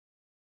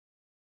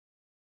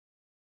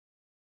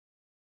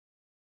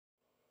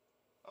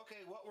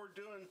Okay, what we're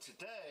doing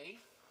today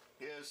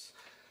is,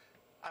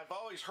 I've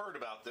always heard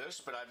about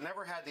this, but I've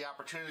never had the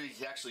opportunity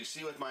to actually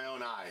see with my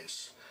own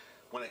eyes.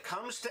 When it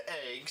comes to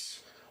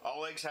eggs,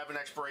 all eggs have an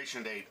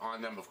expiration date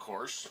on them, of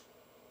course,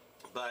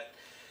 but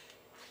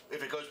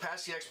if it goes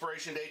past the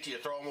expiration date, do you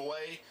throw them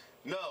away?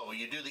 No,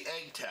 you do the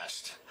egg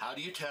test. How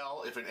do you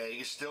tell if an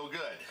egg is still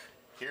good?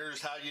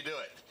 Here's how you do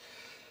it.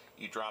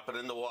 You drop it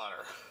in the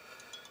water.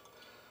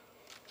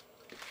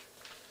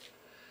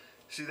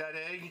 See that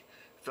egg?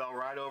 Fell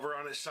right over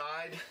on its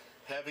side.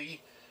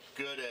 Heavy,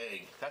 good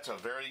egg. That's a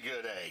very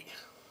good egg.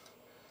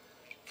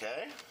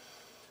 Okay?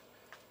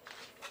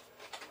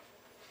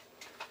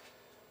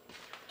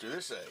 Do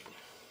this egg.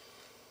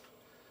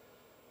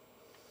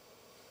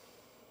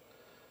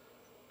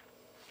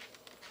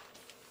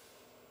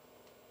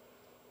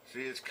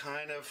 See, it's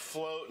kind of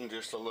floating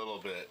just a little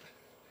bit.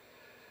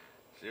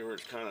 See where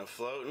it's kind of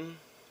floating?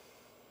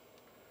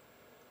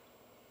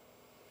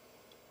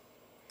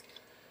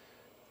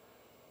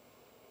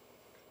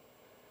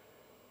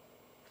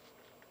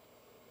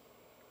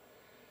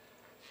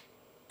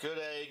 Good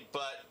egg,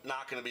 but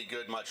not going to be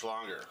good much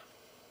longer.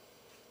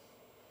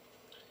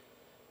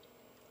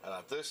 How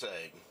about this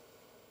egg?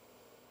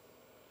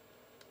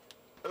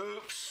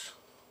 Oops!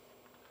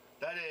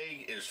 That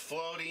egg is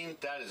floating.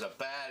 That is a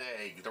bad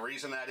egg. The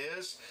reason that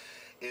is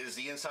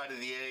the inside of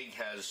the egg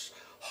has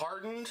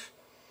hardened.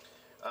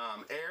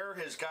 Air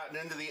has gotten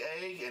into the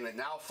egg and it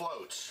now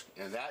floats.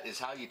 And that is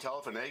how you tell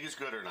if an egg is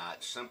good or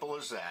not. Simple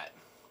as that.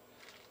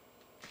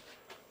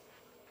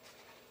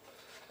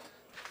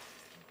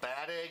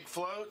 Bad egg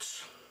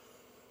floats.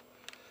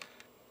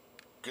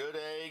 Good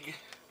egg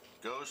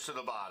goes to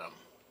the bottom.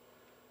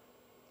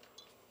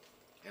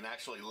 And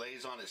actually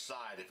lays on its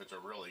side if it's a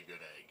really good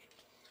egg.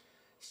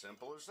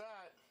 Simple as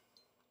that.